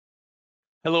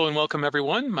Hello and welcome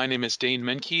everyone. My name is Dane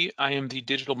Menke. I am the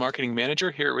Digital Marketing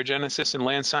Manager here at Regenesis in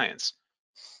Land Science.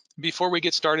 Before we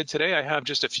get started today, I have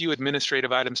just a few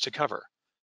administrative items to cover.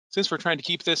 Since we're trying to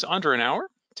keep this under an hour,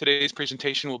 today's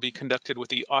presentation will be conducted with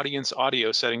the audience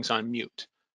audio settings on mute.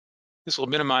 This will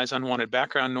minimize unwanted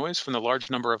background noise from the large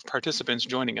number of participants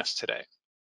joining us today.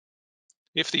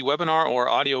 If the webinar or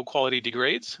audio quality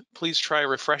degrades, please try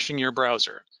refreshing your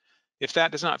browser. If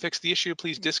that does not fix the issue,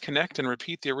 please disconnect and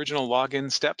repeat the original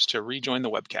login steps to rejoin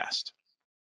the webcast.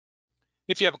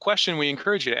 If you have a question, we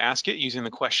encourage you to ask it using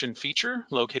the question feature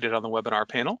located on the webinar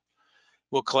panel.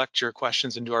 We'll collect your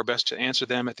questions and do our best to answer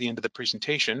them at the end of the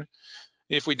presentation.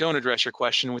 If we don't address your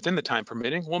question within the time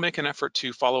permitting, we'll make an effort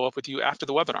to follow up with you after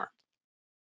the webinar.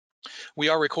 We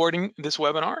are recording this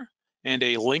webinar, and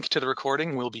a link to the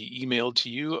recording will be emailed to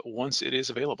you once it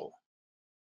is available.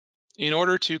 In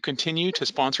order to continue to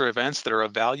sponsor events that are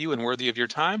of value and worthy of your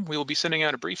time, we will be sending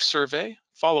out a brief survey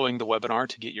following the webinar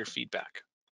to get your feedback.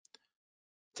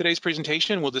 Today's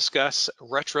presentation will discuss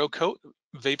Retro-Coat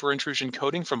Vapor Intrusion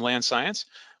Coating from Land Science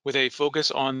with a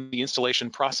focus on the installation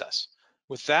process.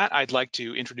 With that, I'd like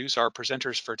to introduce our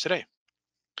presenters for today.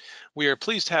 We are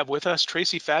pleased to have with us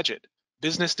Tracy Fajette,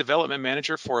 Business Development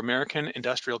Manager for American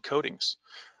Industrial Coatings.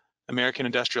 American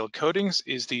Industrial Coatings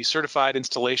is the certified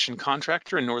installation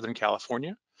contractor in Northern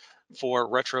California for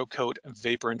Retro-Coat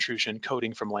Vapor Intrusion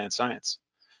Coating from Land Science.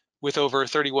 With over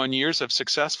 31 years of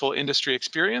successful industry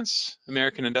experience,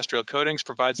 American Industrial Coatings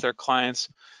provides their clients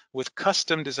with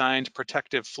custom-designed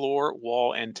protective floor,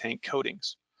 wall, and tank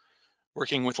coatings.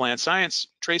 Working with Land Science,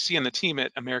 Tracy and the team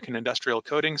at American Industrial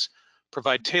Coatings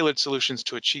provide tailored solutions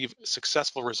to achieve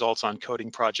successful results on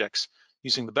coating projects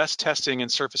using the best testing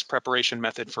and surface preparation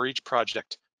method for each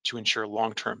project to ensure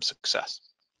long-term success.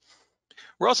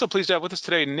 We're also pleased to have with us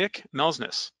today Nick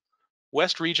Mjolsness,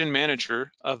 West Region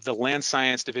Manager of the Land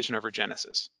Science Division of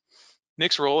Regenesis.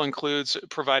 Nick's role includes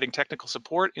providing technical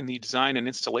support in the design and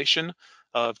installation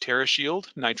of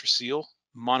TerraShield, NitroSeal,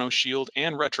 MonoShield,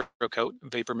 and Retro-Coat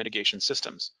vapor mitigation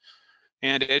systems,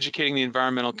 and educating the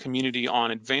environmental community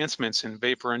on advancements in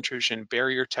vapor intrusion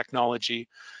barrier technology,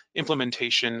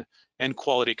 implementation, and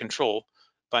quality control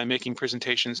by making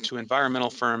presentations to environmental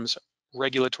firms,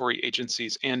 regulatory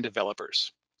agencies, and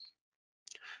developers.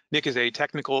 Nick is a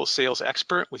technical sales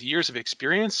expert with years of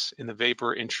experience in the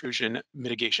vapor intrusion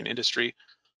mitigation industry,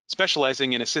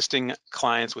 specializing in assisting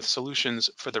clients with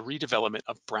solutions for the redevelopment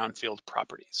of brownfield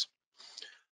properties.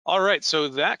 All right, so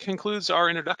that concludes our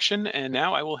introduction, and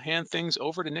now I will hand things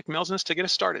over to Nick Mjolsness to get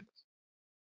us started.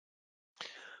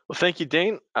 Well, thank you,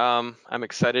 Dane. I'm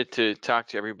excited to talk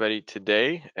to everybody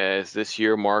today as this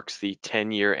year marks the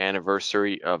 10-year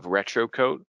anniversary of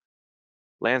Retro-Coat.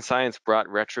 Land Science brought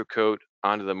Retro-Coat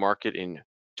onto the market in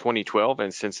 2012,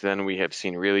 and since then we have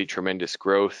seen really tremendous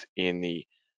growth in the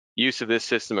use of this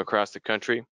system across the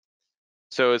country.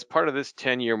 So as part of this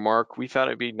 10-year mark, we thought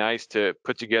it'd be nice to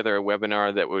put together a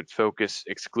webinar that would focus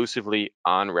exclusively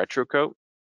on Retro-Coat.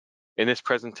 In this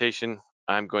presentation,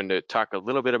 I'm going to talk a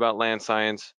little bit about Land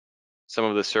Science, some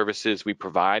of the services we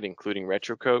provide, including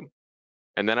Retro-Coat,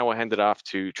 and then I will hand it off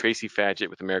to Tracy Fajette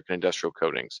with American Industrial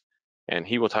Coatings, and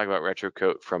he will talk about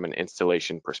Retro-Coat from an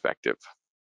installation perspective.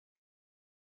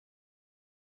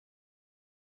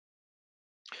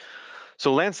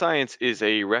 So Land Science is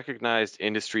a recognized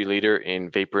industry leader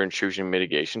in vapor intrusion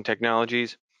mitigation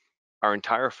technologies. Our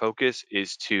entire focus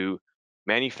is to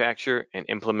manufacture and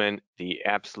implement the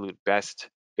absolute best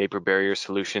vapor barrier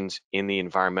solutions in the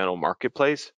environmental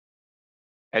marketplace.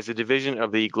 As a division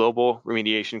of the global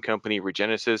remediation company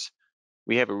Regenesis,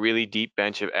 we have a really deep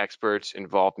bench of experts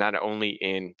involved not only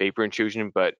in vapor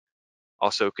intrusion, but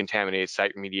also contaminated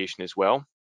site remediation as well.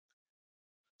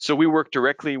 So we work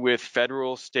directly with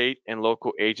federal, state, and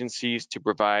local agencies to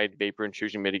provide vapor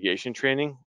intrusion mitigation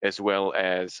training, as well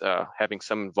as having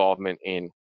some involvement in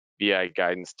VI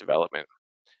guidance development.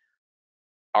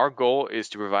 Our goal is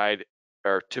to provide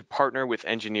or to partner with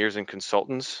engineers and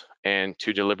consultants and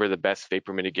to deliver the best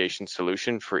vapor mitigation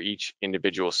solution for each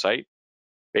individual site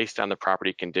based on the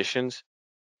property conditions,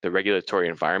 the regulatory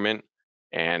environment,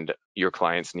 and your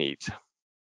client's needs.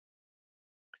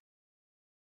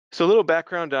 So a little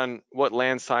background on what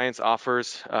Land Science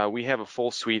offers. We have a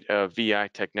full suite of VI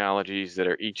technologies that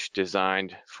are each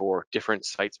designed for different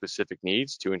site-specific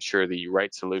needs to ensure the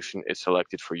right solution is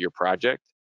selected for your project.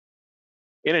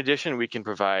 In addition, we can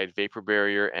provide vapor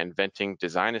barrier and venting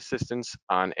design assistance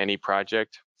on any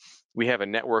project. We have a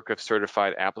network of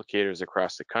certified applicators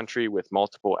across the country with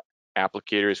multiple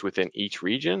applicators within each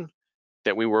region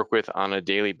that we work with on a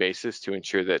daily basis to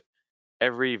ensure that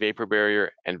every vapor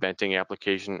barrier and venting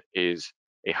application is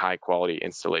a high quality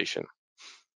installation.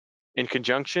 In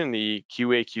conjunction, the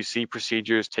QA/QC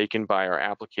procedures taken by our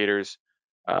applicators,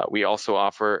 we also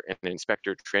offer an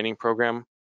inspector training program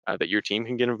that your team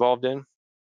can get involved in.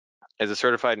 As a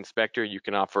certified inspector, you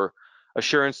can offer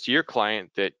assurance to your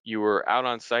client that you were out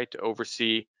on site to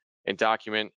oversee and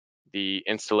document the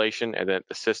installation and that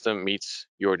the system meets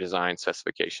your design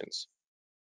specifications.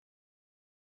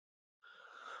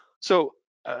 So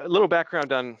a little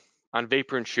background on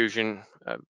vapor intrusion.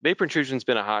 Vapor intrusion has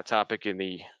been a hot topic in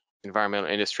the environmental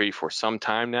industry for some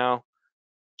time now.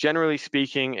 Generally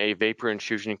speaking, a vapor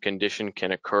intrusion condition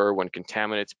can occur when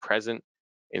contaminants present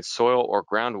in soil or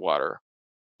groundwater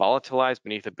volatilize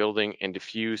beneath a building and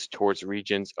diffuse towards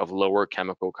regions of lower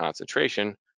chemical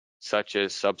concentration, such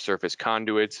as subsurface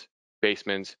conduits,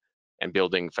 basements, and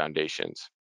building foundations.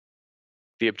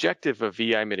 The objective of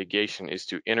VI mitigation is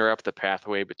to interrupt the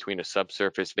pathway between a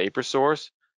subsurface vapor source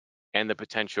and the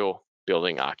potential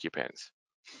building occupants.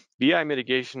 VI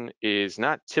mitigation is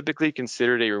not typically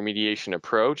considered a remediation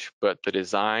approach, but the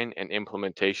design and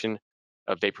implementation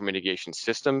of vapor mitigation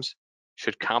systems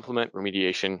should complement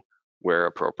remediation where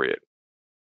appropriate.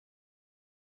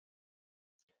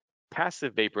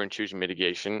 Passive vapor intrusion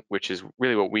mitigation, which is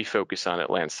really what we focus on at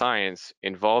Land Science,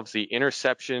 involves the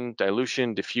interception,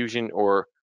 dilution, diffusion, or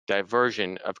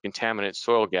diversion of contaminant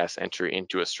soil gas entry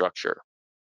into a structure.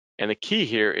 And the key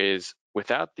here is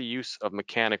without the use of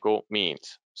mechanical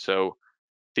means. So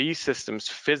these systems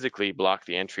physically block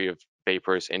the entry of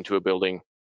vapors into a building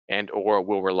and/or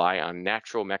will rely on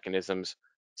natural mechanisms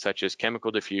such as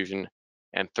chemical diffusion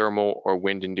and thermal or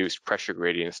wind-induced pressure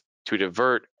gradients to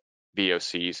divert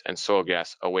VOCs and soil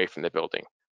gas away from the building,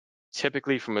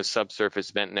 typically from a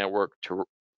subsurface vent network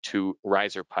to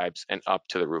riser pipes and up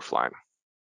to the roof line.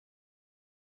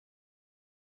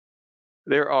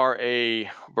 There are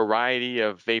a variety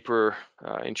of vapor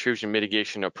intrusion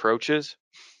mitigation approaches.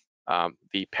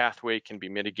 The pathway can be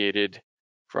mitigated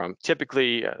from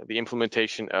typically the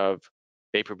implementation of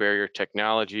vapor barrier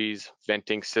technologies,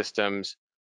 venting systems,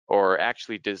 or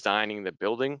actually designing the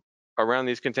building around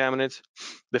these contaminants.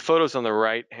 The photos on the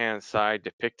right-hand side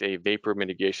depict a vapor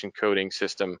mitigation coating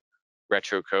system,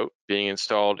 Retro-Coat, being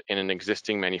installed in an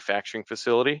existing manufacturing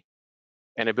facility,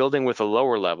 and a building with a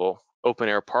lower level,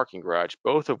 open-air parking garage,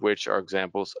 both of which are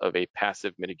examples of a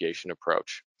passive mitigation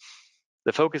approach.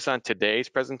 The focus on today's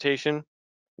presentation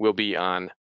will be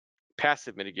on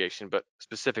passive mitigation, but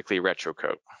specifically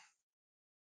Retro-Coat.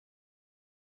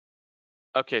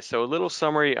 Okay, so a little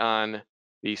summary on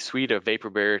the suite of vapor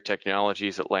barrier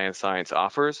technologies that Land Science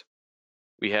offers.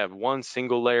 We have one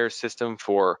single layer system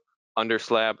for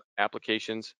underslab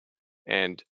applications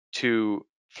and two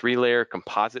 3-layer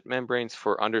composite membranes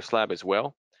for underslab as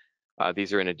well.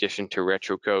 These are in addition to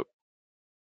Retro-Coat.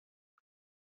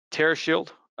 TerraShield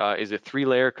is a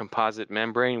 3-layer composite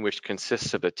membrane which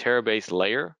consists of a Terra-based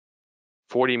layer,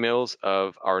 40 mils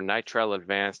of our nitrile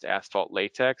advanced asphalt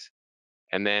latex,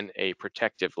 and then a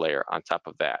protective layer on top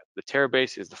of that. The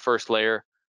Terra-base is the first layer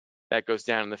that goes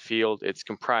down in the field. It's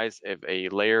comprised of a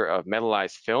layer of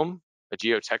metallized film, a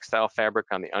geotextile fabric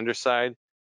on the underside,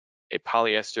 a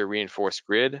polyester reinforced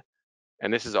grid,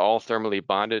 and this is all thermally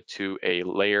bonded to a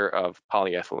layer of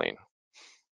polyethylene.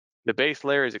 The base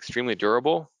layer is extremely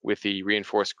durable with the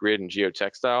reinforced grid and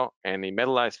geotextile, and the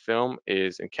metallized film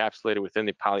is encapsulated within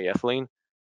the polyethylene,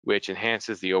 which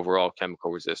enhances the overall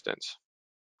chemical resistance.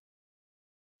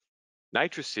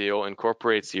 NitroSeal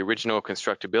incorporates the original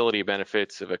constructability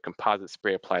benefits of a composite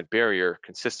spray applied barrier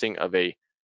consisting of a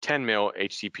 10 mil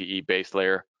HDPE base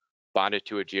layer bonded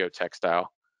to a geotextile,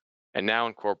 and now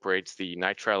incorporates the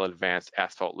nitrile advanced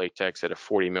asphalt latex at a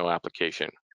 40 mil application.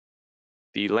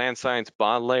 The Land Science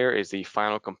bond layer is the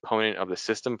final component of the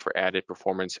system for added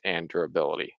performance and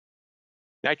durability.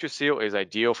 NitroSeal is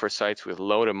ideal for sites with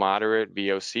low to moderate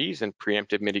VOCs and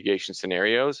preemptive mitigation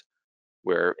scenarios,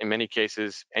 where in many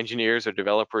cases, engineers or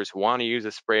developers want to use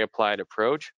a spray applied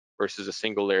approach versus a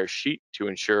single layer sheet to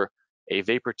ensure a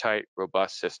vapor tight,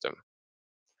 robust system.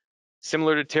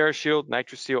 Similar to TerraShield,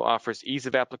 NitroSeal offers ease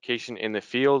of application in the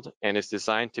field and is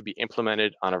designed to be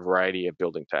implemented on a variety of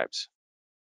building types.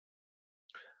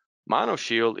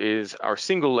 MonoShield is our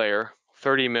single layer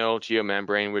 30 mil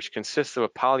geomembrane, which consists of a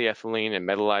polyethylene and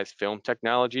metallized film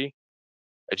technology,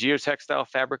 a geotextile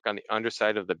fabric on the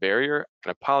underside of the barrier,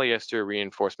 and a polyester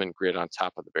reinforcement grid on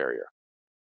top of the barrier.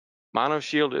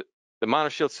 The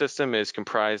MonoShield system is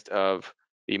comprised of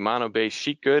the mono-base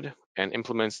sheet good and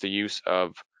implements the use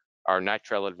of our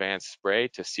nitrile advanced spray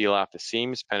to seal off the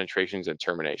seams, penetrations, and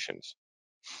terminations.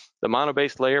 The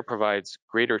mono-base layer provides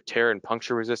greater tear and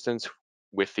puncture resistance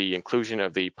with the inclusion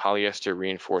of the polyester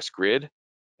reinforced grid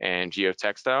and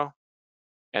geotextile.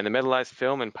 And the metallized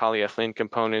film and polyethylene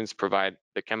components provide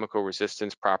the chemical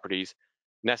resistance properties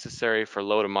necessary for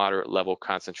low to moderate level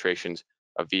concentrations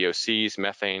of VOCs,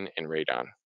 methane, and radon.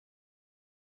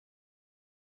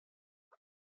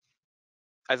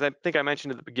 As I think I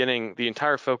mentioned at the beginning, the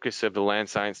entire focus of the Land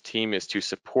Science team is to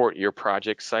support your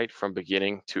project site from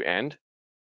beginning to end.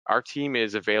 Our team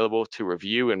is available to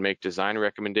review and make design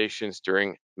recommendations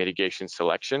during mitigation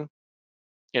selection,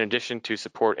 in addition to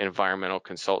support environmental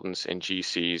consultants and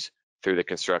GCs through the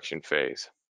construction phase.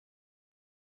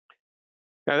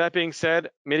 Now, that being said,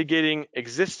 mitigating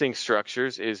existing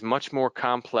structures is much more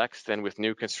complex than with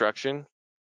new construction.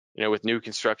 With new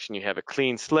construction, you have a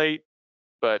clean slate,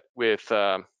 but with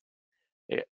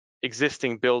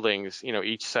existing buildings,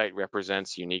 each site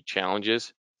represents unique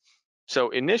challenges.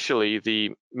 So initially,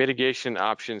 the mitigation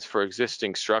options for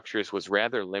existing structures was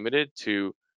rather limited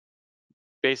to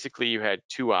basically you had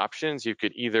two options. You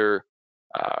could either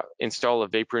install a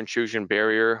vapor intrusion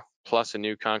barrier plus a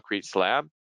new concrete slab,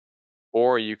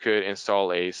 or you could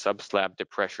install a subslab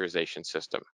depressurization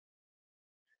system.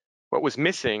 What was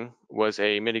missing was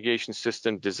a mitigation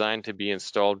system designed to be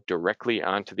installed directly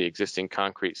onto the existing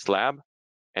concrete slab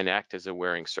and act as a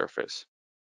wearing surface.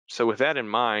 So with that in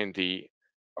mind, the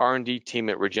R&D team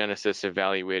at Regenesis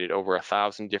evaluated over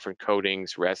 1,000 different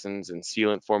coatings, resins, and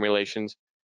sealant formulations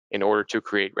in order to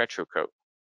create Retro-Coat,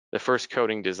 the first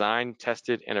coating designed,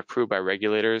 tested, and approved by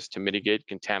regulators to mitigate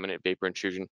contaminant vapor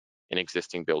intrusion in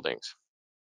existing buildings.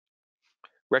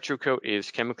 Retro-Coat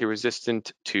is chemically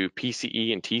resistant to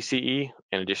PCE and TCE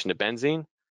in addition to benzene,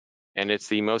 and it's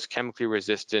the most chemically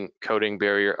resistant coating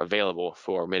barrier available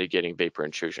for mitigating vapor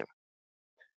intrusion.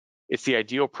 It's the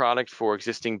ideal product for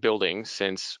existing buildings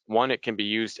since, one, it can be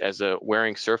used as a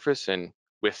wearing surface and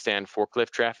withstand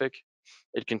forklift traffic.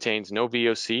 It contains no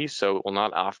VOC, so it will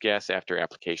not off-gas after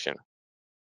application.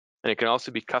 And it can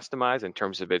also be customized in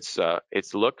terms of its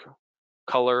look,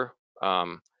 color,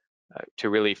 to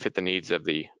really fit the needs of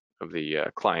the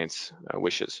client's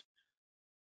wishes.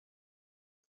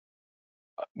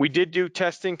 We did do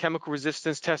testing, chemical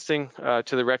resistance testing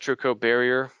to the Retro-Coat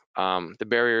barrier. The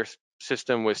barrier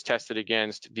system was tested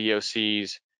against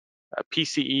VOCs,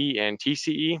 PCE and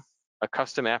TCE. A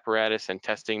custom apparatus and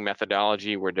testing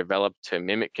methodology were developed to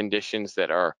mimic conditions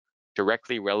that are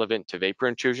directly relevant to vapor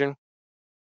intrusion.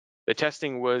 The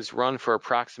testing was run for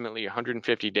approximately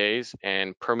 150 days,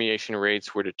 and permeation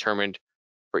rates were determined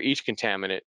for each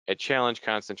contaminant at challenge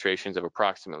concentrations of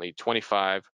approximately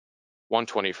 25,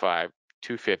 125,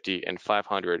 250, and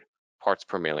 500 parts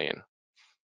per million.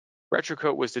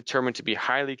 Retro-Coat was determined to be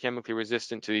highly chemically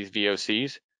resistant to these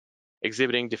VOCs,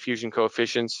 exhibiting diffusion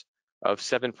coefficients of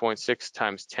 7.6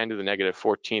 times 10 to the negative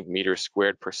 14th meters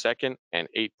squared per second and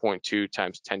 8.2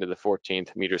 times 10 to the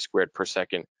 14th meters squared per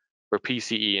second for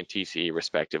PCE and TCE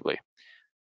respectively,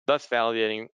 thus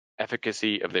validating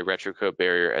efficacy of the Retro-Coat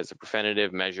barrier as a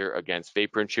preventative measure against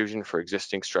vapor intrusion for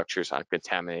existing structures on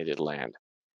contaminated land.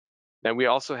 Now, we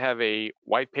also have a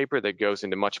white paper that goes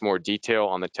into much more detail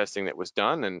on the testing that was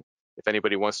done, and if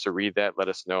anybody wants to read that, let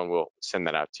us know and we'll send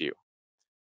that out to you.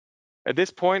 At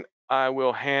this point, I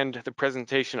will hand the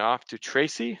presentation off to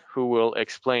Tracy, who will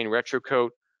explain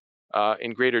Retro-Coat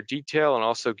in greater detail and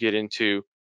also get into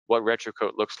what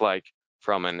Retro-Coat looks like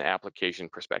from an application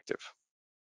perspective.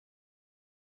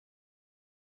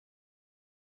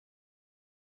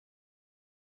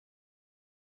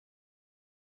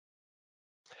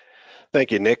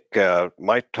 Thank you, Nick.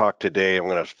 My talk today, I'm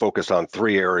going to focus on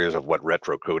three areas of what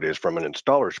Retro-Coat is from an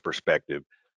installer's perspective,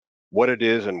 what it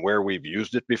is and where we've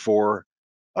used it before.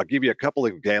 I'll give you a couple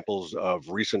of examples of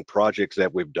recent projects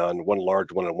that we've done, one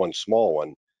large one and one small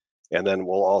one, and then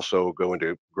we'll also go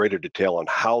into greater detail on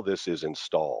how this is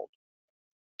installed.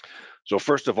 So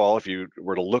first of all, if you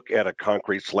were to look at a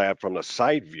concrete slab from the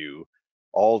side view,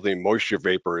 all the moisture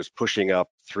vapor is pushing up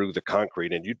through the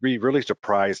concrete, and you'd be really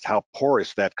surprised how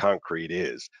porous that concrete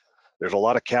is. There's a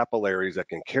lot of capillaries that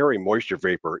can carry moisture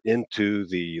vapor into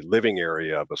the living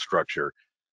area of a structure.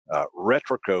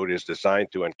 Retro-Coat is designed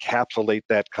to encapsulate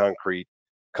that concrete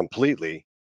completely,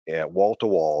 wall to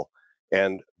wall,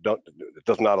 and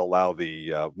does not allow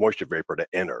the moisture vapor to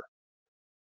enter.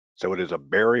 So it is a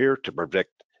barrier to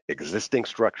protect existing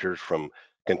structures from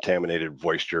contaminated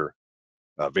moisture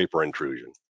vapor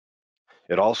intrusion.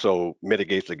 It also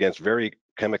mitigates against very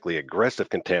chemically aggressive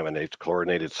contaminants,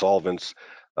 chlorinated solvents,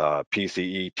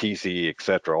 PCE, TCE,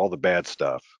 etc., all the bad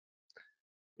stuff.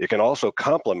 It can also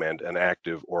complement an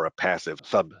active or a passive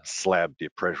sub-slab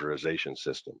depressurization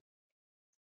system.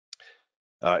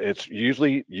 It's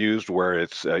usually used where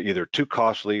it's either too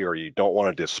costly or you don't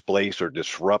want to displace or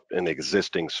disrupt an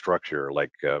existing structure, like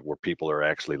where people are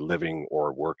actually living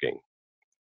or working.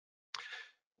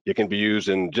 It can be used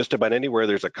in just about anywhere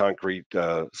there's a concrete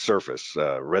surface,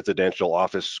 residential,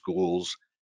 office, schools,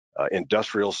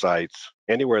 industrial sites,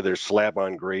 anywhere there's slab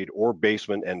on grade or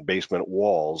basement and basement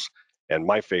walls, and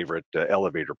my favorite,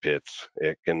 elevator pits.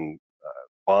 It can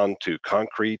bond to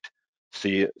concrete,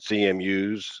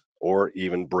 CMUs, or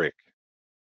even brick.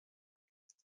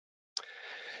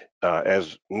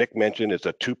 As Nick mentioned, it's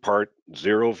a two-part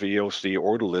zero VOC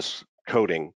odorless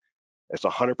coating. It's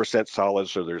 100% solid,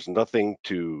 so there's nothing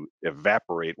to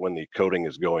evaporate when the coating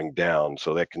is going down,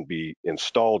 so that can be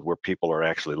installed where people are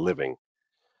actually living.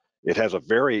 It has a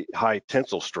very high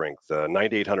tensile strength.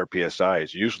 9,800 psi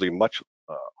is usually much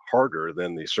harder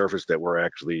than the surface that we're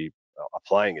actually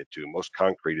applying it to. Most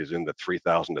concrete is in the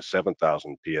 3,000 to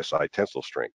 7,000 psi tensile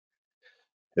strength.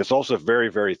 It's also very,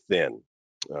 very thin.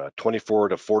 24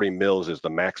 to 40 mils is the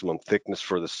maximum thickness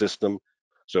for the system.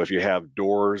 So if you have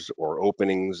doors or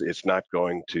openings, it's not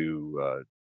going to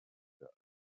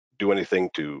do anything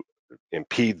to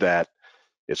impede that.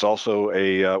 It's also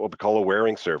a what we call a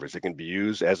wearing surface. It can be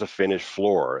used as a finished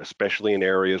floor, especially in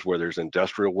areas where there's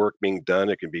industrial work being done.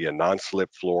 It can be a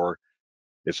non-slip floor.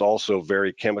 It's also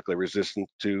very chemically resistant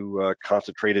to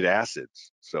concentrated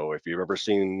acids. So if you've ever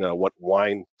seen what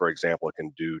wine, for example,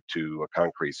 can do to a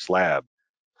concrete slab,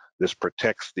 this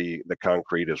protects the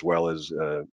concrete as well as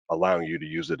allowing you to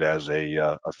use it as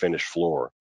a finished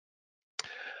floor.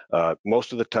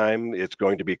 Most of the time, it's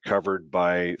going to be covered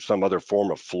by some other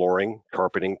form of flooring,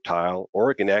 carpeting, tile,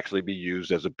 or it can actually be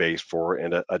used as a base for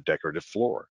a decorative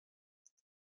floor.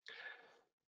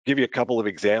 Give you a couple of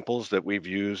examples that we've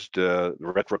used the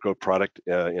Retro-Coat product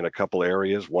in a couple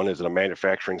areas. One is at a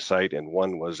manufacturing site, and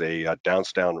one was a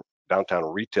downtown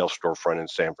retail storefront in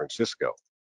San Francisco.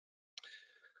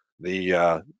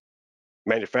 The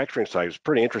manufacturing site is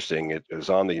pretty interesting. It is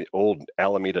on the old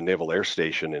Alameda Naval Air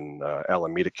Station in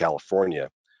Alameda, California.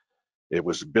 It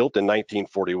was built in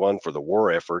 1941 for the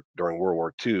war effort during World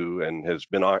War II and has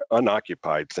been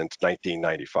unoccupied since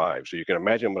 1995. So you can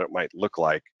imagine what it might look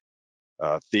like.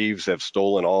 Thieves have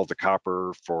stolen all of the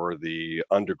copper for the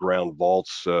underground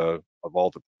vaults of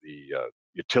all the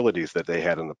utilities that they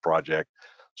had in the project.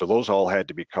 So those all had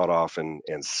to be cut off and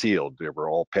sealed. There were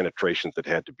all penetrations that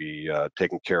had to be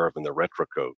taken care of in the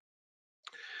Retro-Coat.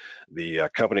 The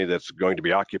company that's going to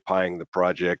be occupying the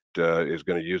project is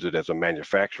going to use it as a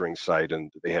manufacturing site,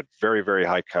 and they had very, very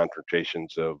high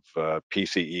concentrations of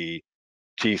PCE,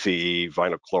 TCE,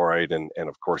 vinyl chloride, and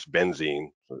of course benzene,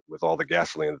 with all the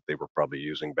gasoline that they were probably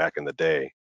using back in the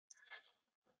day.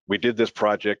 We did this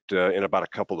project in about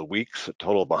a couple of weeks, a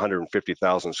total of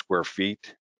 150,000 square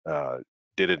feet.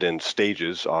 Did it in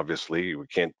stages, obviously. We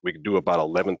can do about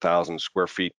 11,000 square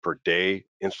feet per day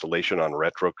installation on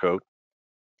Retro-Coat.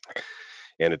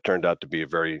 And it turned out to be a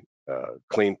very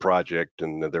clean project,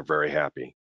 and they're very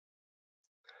happy.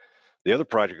 The other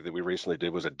project that we recently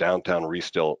did was a downtown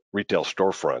retail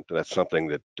storefront. That's something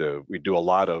that we do a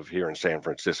lot of here in San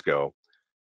Francisco.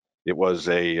 It was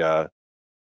a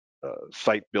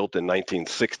site built in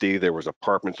 1960. There was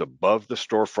apartments above the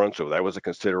storefront, so that was a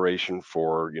consideration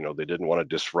for, they didn't want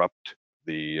to disrupt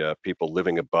the people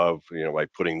living above, by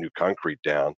putting new concrete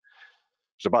down.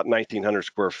 It's about 1,900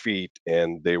 square feet,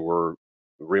 and they were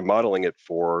remodeling it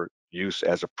for use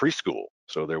as a preschool.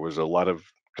 So there was a lot of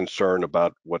concern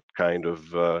about what kind of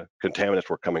contaminants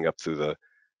were coming up through the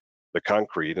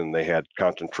concrete, and they had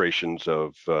concentrations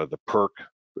of the perc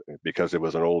because it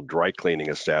was an old dry cleaning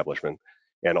establishment,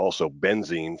 and also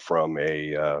benzene from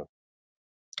an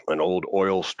old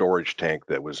oil storage tank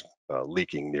that was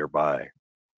leaking nearby.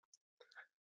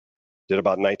 Did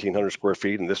about 1,900 square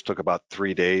feet, and this took about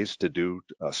 3 days to do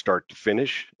start to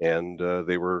finish, and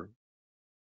they were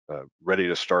ready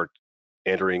to start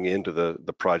entering into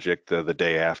the project the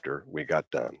day after we got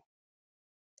done.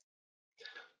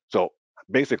 So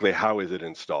basically, how is it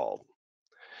installed?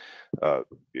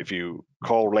 If you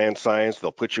call Land Science,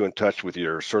 they'll put you in touch with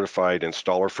your certified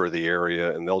installer for the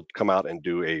area, and they'll come out and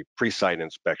do a pre-site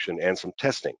inspection and some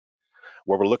testing.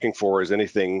 What we're looking for is any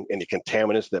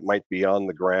contaminants that might be on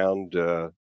the ground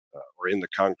or in the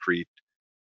concrete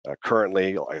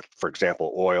currently, like, for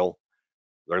example, oil.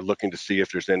 They're looking to see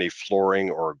if there's any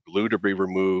flooring or glue to be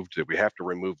removed. We have to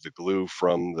remove the glue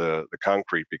from the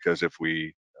concrete, because if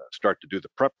we start to do the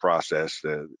prep process,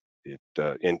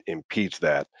 it impedes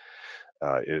that.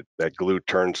 That glue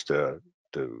turns to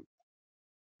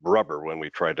rubber when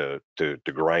we try to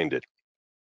grind it.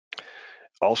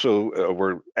 Also,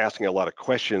 we're asking a lot of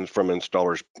questions from an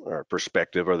installer's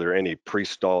perspective. Are there any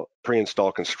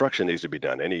pre-install construction needs to be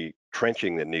done? Any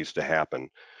trenching that needs to happen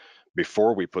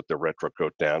before we put the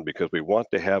Retro-Coat down? Because we want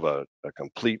to have a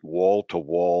complete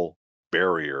wall-to-wall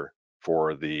barrier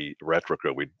for the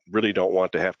Retro-Coat. We really don't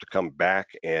want to have to come back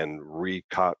and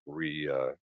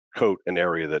coat an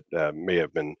area that may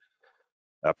have been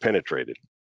penetrated.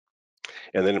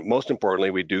 And then most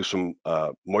importantly, we do some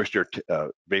moisture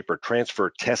vapor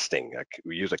transfer testing.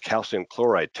 We use a calcium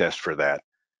chloride test for that.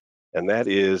 And that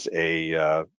is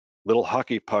a little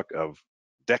hockey puck of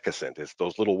decusant. It's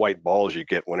those little white balls you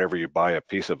get whenever you buy a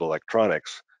piece of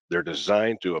electronics. They're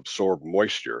designed to absorb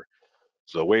moisture.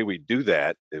 So the way we do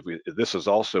that, this is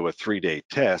also a 3-day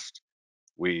test.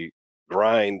 We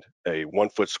grind a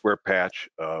 1-foot square patch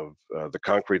of the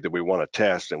concrete that we want to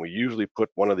test, and we usually put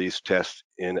one of these tests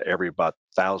in every about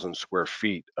 1,000 square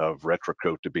feet of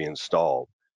Retro-Coat to be installed.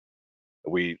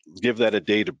 We give that a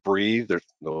day to breathe.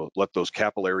 Let those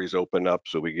capillaries open up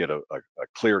so we get a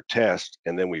clear test,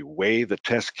 and then we weigh the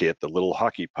test kit, the little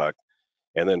hockey puck,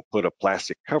 and then put a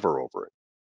plastic cover over it.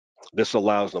 This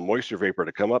allows the moisture vapor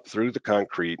to come up through the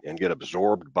concrete and get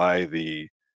absorbed by the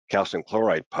calcium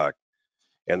chloride puck.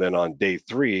 And then on day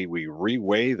 3, we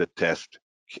reweigh the test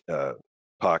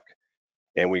puck,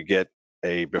 and we get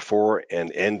a before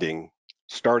and ending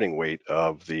starting weight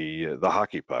of the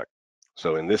hockey puck.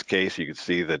 So in this case, you can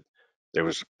see that there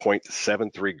was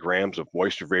 0.73 grams of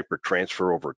moisture vapor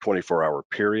transfer over a 24-hour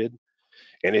period.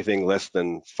 Anything less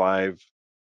than 5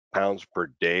 pounds per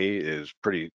day is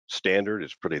pretty standard,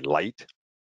 it's pretty light.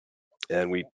 And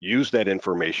we use that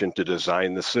information to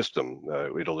design the system.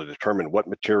 It'll determine what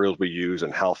materials we use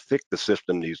and how thick the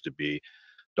system needs to be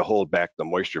to hold back the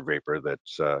moisture vapor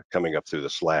that's coming up through the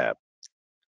slab.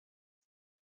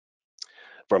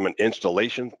 From an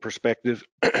installation perspective,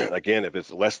 again, if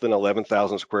it's less than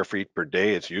 11,000 square feet per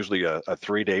day, it's usually a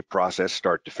 3-day process,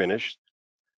 start to finish.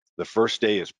 The first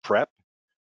day is prep.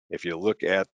 If you look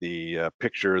at the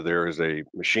picture, there is a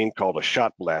machine called a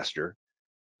shot blaster.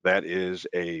 That is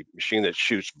a machine that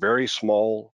shoots very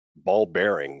small ball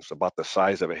bearings about the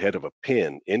size of a head of a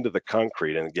pin into the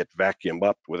concrete and get vacuumed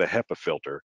up with a HEPA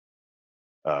filter.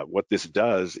 What this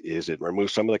does is it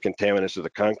removes some of the contaminants of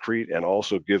the concrete and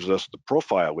also gives us the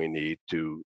profile we need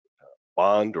to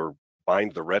bond or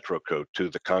bind the Retro-Coat to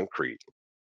the concrete.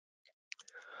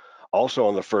 Also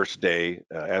on the first day,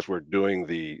 as we're doing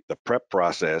the prep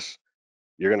process,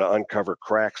 you're going to uncover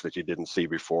cracks that you didn't see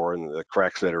before, and the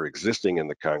cracks that are existing in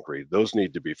the concrete, those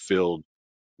need to be filled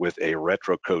with a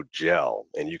Retro-Coat gel.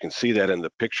 And you can see that in the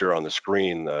picture on the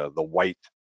screen. The white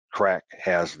crack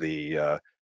has the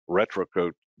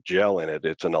Retro-Coat gel in it.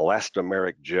 It's an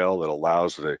elastomeric gel that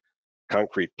allows the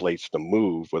concrete plates to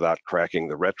move without cracking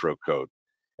the Retro-Coat,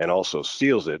 and also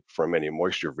seals it from any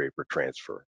moisture vapor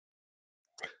transfer.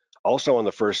 Also on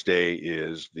the first day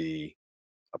is a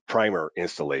primer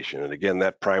installation. And again,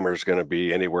 that primer is going to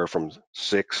be anywhere from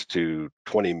 6 to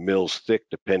 20 mils thick,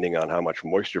 depending on how much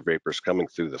moisture vapor is coming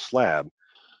through the slab.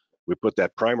 We put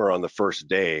that primer on the first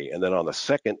day, and then on the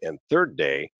second and third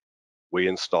day, we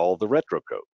install the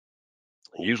Retro-Coat.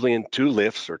 Usually in 2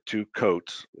 lifts or 2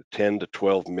 coats, 10 to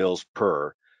 12 mils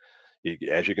per.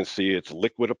 As you can see, it's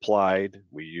liquid applied.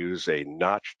 We use a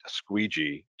notched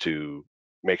squeegee to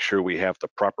make sure we have the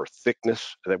proper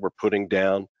thickness that we're putting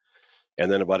down. And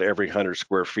then about every 100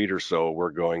 square feet or so,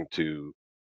 we're going to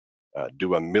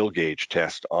do a mill gauge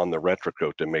test on the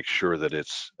Retro-Coat to make sure that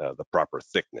it's the proper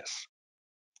thickness.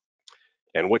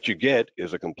 And what you get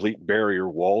is a complete barrier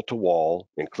wall to wall,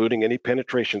 including any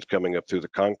penetrations coming up through the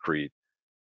concrete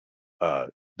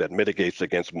that mitigates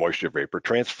against moisture vapor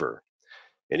transfer.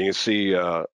 And you can see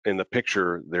in the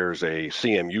picture, there's a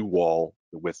CMU wall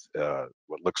with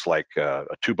what looks like a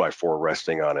 2x4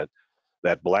 resting on it.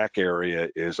 That black area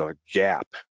is a gap.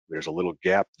 There's a little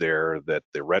gap there that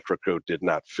the Retro-Coat did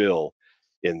not fill.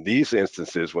 In these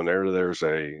instances, whenever there's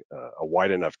a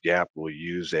wide enough gap, we'll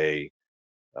use a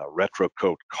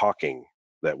Retro-Coat caulking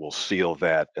that will seal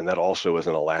that. And that also is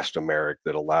an elastomeric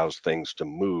that allows things to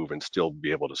move and still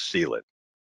be able to seal it.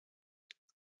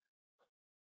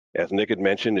 As Nick had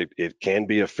mentioned, it can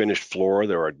be a finished floor.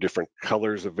 There are different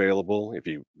colors available. If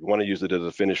you want to use it as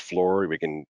a finished floor, we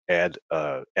can add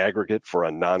aggregate for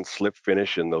a non-slip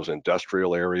finish in those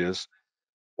industrial areas,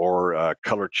 or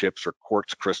color chips or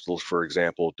quartz crystals, for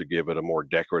example, to give it a more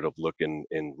decorative look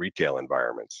in retail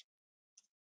environments.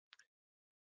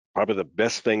 Probably the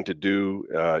best thing to do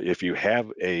if you have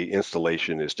a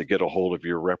installation is to get a hold of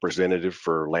your representative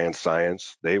for land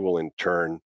science. They will in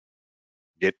turn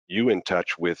get you in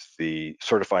touch with the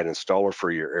certified installer for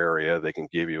your area. They can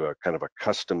give you a kind of a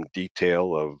custom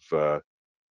detail of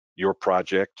your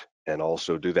project and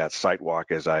also do that site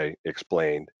walk as I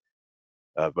explained,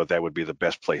 but that would be the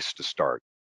best place to start.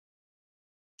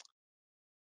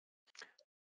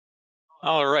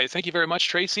 All right, thank you very much,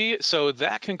 Tracy. So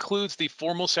that concludes the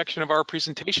formal section of our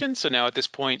presentation. So now at this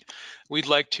point, we'd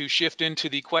like to shift into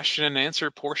the question and answer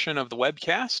portion of the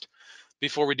webcast.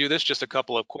 Before we do this, just a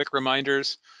couple of quick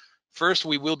reminders. First,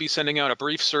 we will be sending out a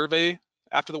brief survey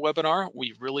after the webinar.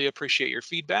 We really appreciate your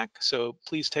feedback, so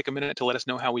please take a minute to let us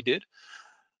know how we did.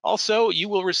 Also, you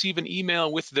will receive an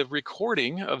email with the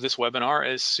recording of this webinar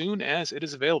as soon as it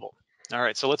is available. All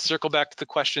right, so let's circle back to the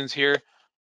questions here.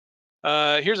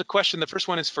 Here's a question. The first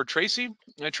one is for Tracy.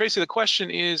 Tracy, the question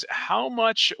is, how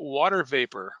much water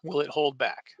vapor will it hold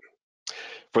back?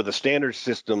 For the standard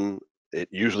system, it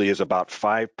usually is about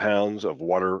 5 pounds of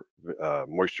water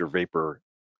moisture vapor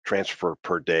transfer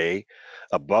per day.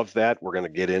 Above that, we're going to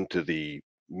get into the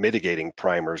mitigating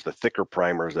primers, the thicker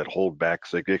primers that hold back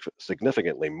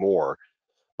significantly more.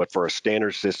 But for a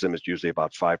standard system, it's usually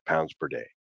about 5 pounds per day.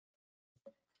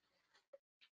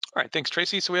 All right, thanks,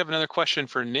 Tracy. So we have another question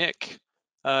for Nick.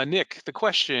 Nick, the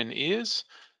question is,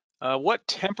 what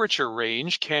temperature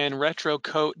range can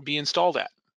Retro-Coat be installed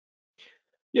at?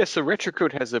 Yeah, so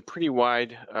Retro-Coat has a pretty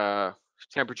wide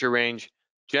temperature range.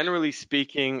 Generally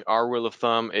speaking, our rule of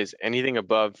thumb is anything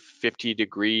above 50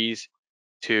 degrees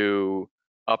to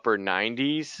upper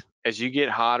 90s. As you get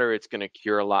hotter, it's going to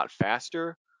cure a lot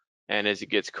faster. And as it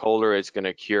gets colder, it's going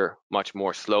to cure much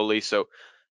more slowly. So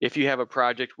if you have a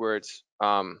project where it's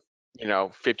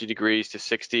 50 degrees to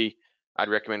 60, I'd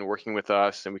recommend working with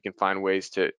us, and we can find ways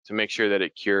to make sure that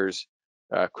it cures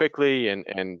quickly,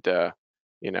 and there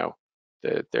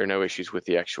are no issues with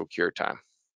the actual cure time.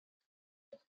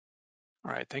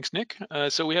 All right, thanks, Nick.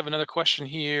 So we have another question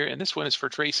here, and this one is for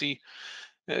Tracy.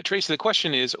 Tracy, the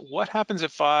question is, what happens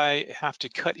if I have to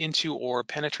cut into or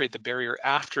penetrate the barrier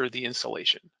after the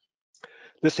installation?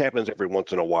 This happens every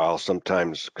once in a while.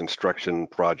 Sometimes construction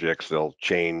projects, they'll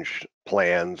change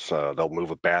plans. They'll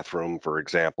move a bathroom, for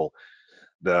example.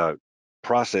 The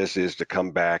process is to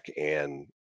come back and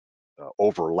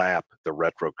overlap the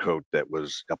Retro-Coat that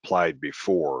was applied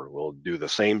before. We'll do the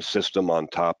same system on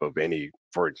top of any,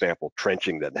 for example,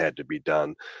 trenching that had to be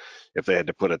done. If they had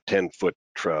to put a 10-foot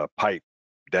pipe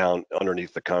down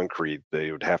underneath the concrete,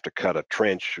 they would have to cut a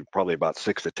trench probably about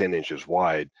 6 to 10 inches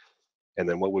wide. And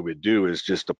then what we would do is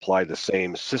just apply the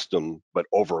same system, but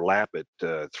overlap it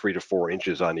 3 to 4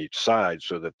 inches on each side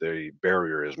so that the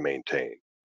barrier is maintained.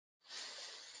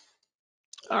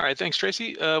 All right, thanks,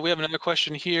 Tracy. We have another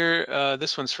question here.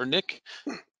 This one's for Nick.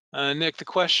 Nick, the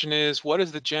question is, what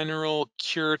is the general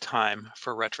cure time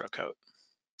for Retro-Coat?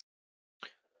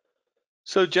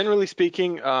 So generally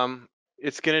speaking,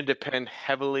 it's going to depend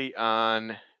heavily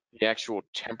on the actual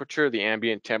temperature, the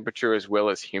ambient temperature, as well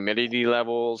as humidity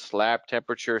levels, lab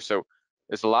temperature. So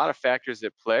there's a lot of factors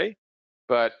at play,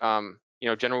 but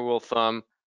general rule of thumb,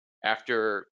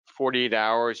 after 48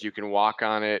 hours, you can walk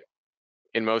on it.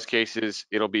 In most cases,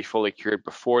 it'll be fully cured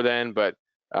before then, but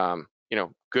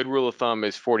good rule of thumb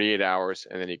is 48 hours,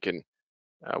 and then you can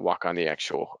walk on the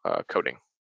actual coating.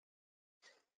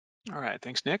 All right,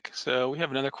 thanks, Nick. So we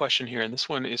have another question here, and this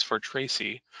one is for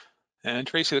Tracy. And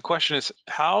Tracy, the question is,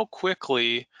 how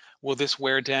quickly will this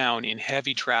wear down in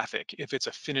heavy traffic if it's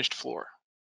a finished floor?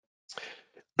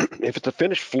 If it's a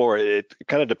finished floor, it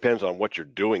kind of depends on what you're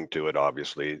doing to it,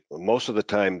 obviously. Most of the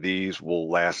time, these will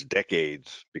last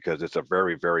decades because it's a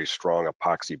very, very strong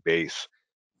epoxy base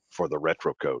for the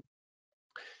Retro-Coat.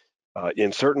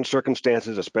 In certain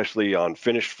circumstances, especially on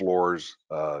finished floors,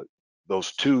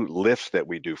 those 2 lifts that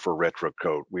we do for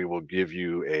Retro-Coat, we will give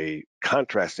you a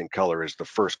contrasting color as the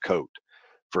first coat,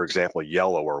 for example,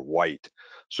 yellow or white.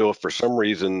 So if for some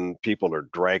reason people are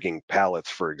dragging pallets,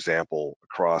 for example,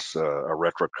 across a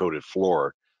retro-coated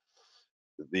floor,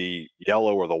 the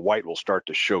yellow or the white will start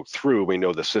to show through. We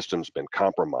know the system's been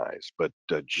compromised, but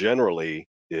generally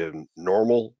in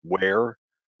normal wear,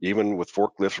 even with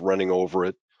forklifts running over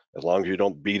it, as long as you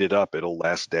don't beat it up, it'll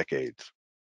last decades.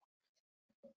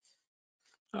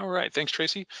 All right, thanks,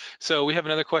 Tracy. So we have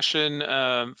another question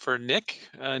for Nick.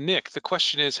 Nick, the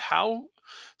question is,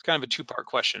 it's kind of a 2-part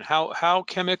question. How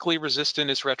chemically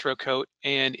resistant is Retro-Coat,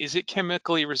 and is it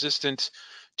chemically resistant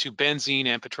to benzene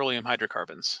and petroleum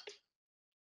hydrocarbons?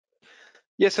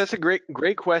 Yes, that's a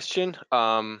great question.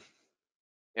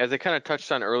 As I kind of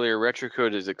touched on earlier,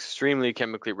 Retro-Coat is extremely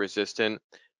chemically resistant.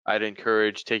 I'd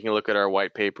encourage taking a look at our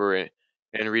white paper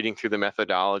and reading through the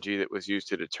methodology that was used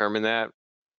to determine that.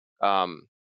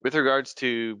 With regards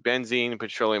to benzene and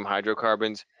petroleum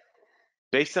hydrocarbons,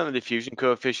 based on the diffusion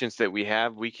coefficients that we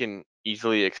have, we can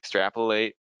easily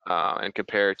extrapolate and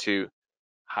compare to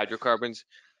hydrocarbons.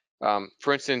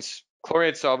 For instance,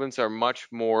 chlorinated solvents are much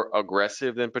more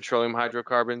aggressive than petroleum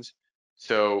hydrocarbons.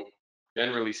 So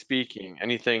Generally speaking,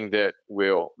 anything that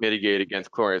will mitigate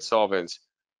against chlorinated solvents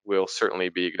will certainly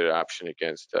be a good option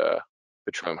against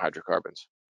petroleum hydrocarbons.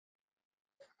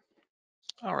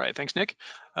 All right, thanks, Nick.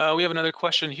 We have another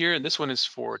question here, and this one is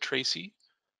for Tracy.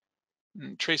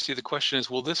 Tracy, the question is,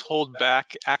 will this hold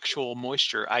back actual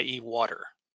moisture, i.e. water?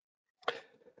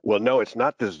 Well, no, it's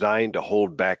not designed to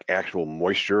hold back actual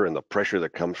moisture and the pressure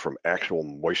that comes from actual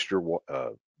moisture,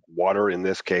 water in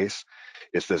this case.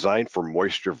 It's designed for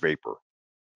moisture vapor.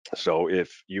 So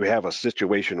if you have a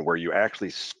situation where you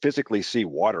actually physically see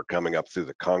water coming up through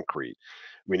the concrete,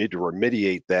 we need to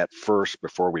remediate that first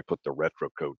before we put the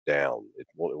Retro-Coat down. It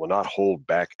will not hold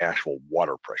back actual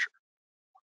water pressure.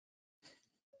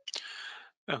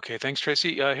 Okay, thanks,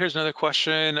 Tracy. Here's another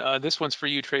question. This one's for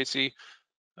you, Tracy.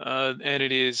 And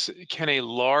it is, can a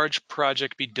large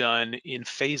project be done in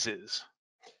phases?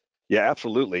 Yeah,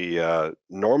 absolutely.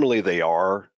 Normally they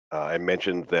are. I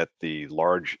mentioned that the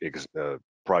large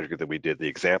project that we did, the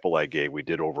example I gave, we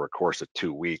did over a course of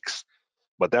 2 weeks,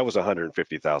 but that was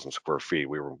 150,000 square feet.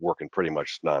 We were working pretty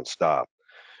much nonstop.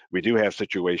 We do have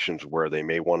situations where they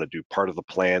may want to do part of the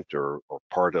plant or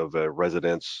part of a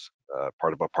residence,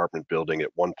 part of apartment building at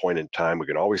one point in time. We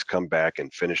can always come back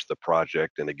and finish the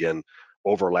project and again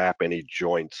overlap any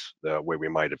joints where we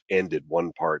might have ended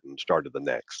one part and started the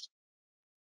next.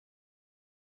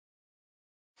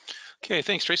 Okay,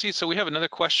 thanks, Tracy. So we have another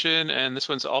question, and this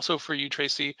one's also for you,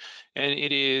 Tracy, and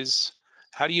it is,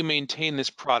 how do you maintain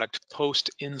this product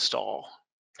post-install?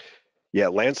 Yeah,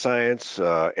 Land Science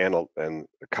and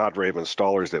the cadre of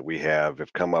installers that we have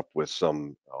come up with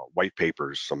some white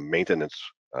papers, some maintenance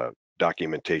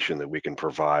documentation that we can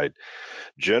provide.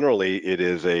 Generally, it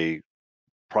is a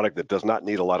product that does not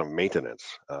need a lot of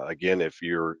maintenance. Again, if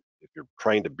you're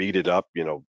trying to beat it up,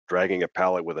 dragging a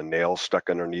pallet with a nail stuck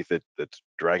underneath it that's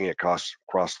dragging it across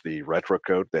the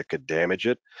Retro-Coat, that could damage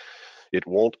it. It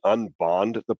won't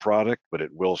unbond the product, but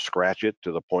it will scratch it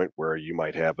to the point where you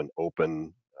might have an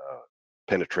open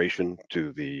penetration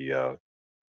to the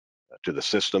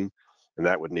system, and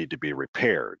that would need to be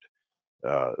repaired.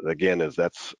 Again, as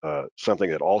that's something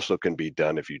that also can be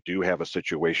done if you do have a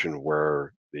situation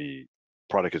where the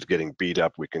product is getting beat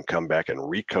up. We can come back and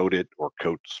recoat it or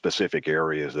coat specific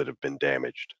areas that have been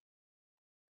damaged.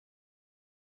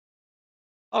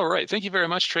 All right, thank you very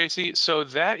much, Tracy. So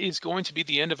that is going to be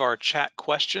the end of our chat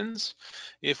questions.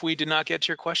 If we did not get to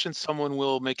your question, someone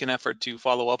will make an effort to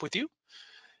follow up with you.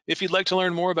 If you'd like to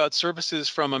learn more about services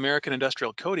from American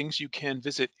Industrial Coatings, you can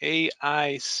visit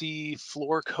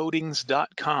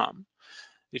aicfloorcoatings.com.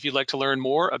 If you'd like to learn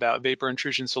more about vapor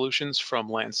intrusion solutions from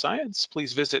Land Science,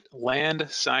 please visit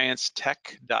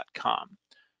landsciencetech.com.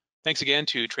 Thanks again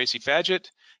to Tracy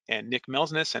Fajette and Nick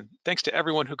Mjolsness, and thanks to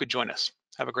everyone who could join us.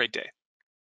 Have a great day.